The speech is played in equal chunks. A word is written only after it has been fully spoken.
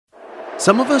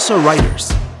Some of us are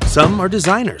writers. Some are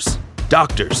designers,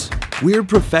 doctors. We're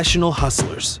professional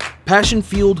hustlers,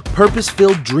 passion-fueled,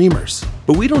 purpose-filled dreamers.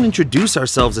 But we don't introduce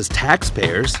ourselves as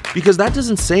taxpayers because that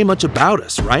doesn't say much about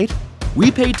us, right?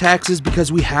 We pay taxes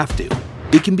because we have to.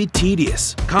 It can be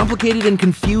tedious, complicated, and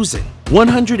confusing.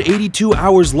 182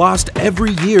 hours lost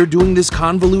every year doing this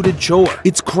convoluted chore.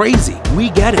 It's crazy.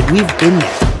 We get it. We've been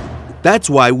there.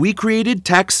 That's why we created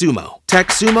Taxumo.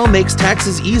 Taxumo makes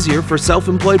taxes easier for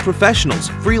self-employed professionals,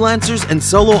 freelancers, and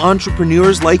solo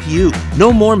entrepreneurs like you.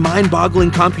 No more mind-boggling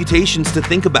computations to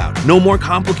think about. No more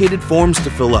complicated forms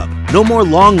to fill up. No more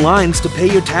long lines to pay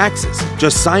your taxes.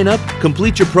 Just sign up,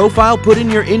 complete your profile, put in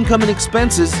your income and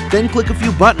expenses, then click a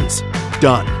few buttons.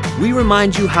 Done. We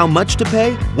remind you how much to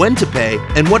pay, when to pay,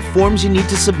 and what forms you need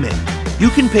to submit. You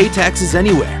can pay taxes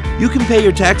anywhere. You can pay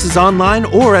your taxes online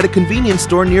or at a convenience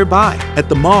store nearby, at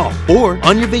the mall, or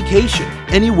on your vacation,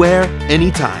 anywhere,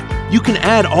 anytime. You can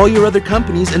add all your other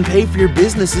companies and pay for your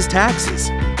business's taxes.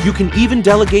 You can even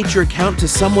delegate your account to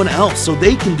someone else so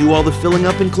they can do all the filling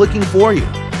up and clicking for you.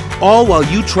 All while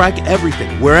you track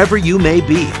everything wherever you may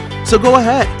be. So go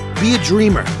ahead, be a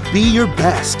dreamer, be your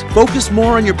best, focus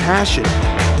more on your passion.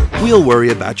 We'll worry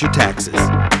about your taxes.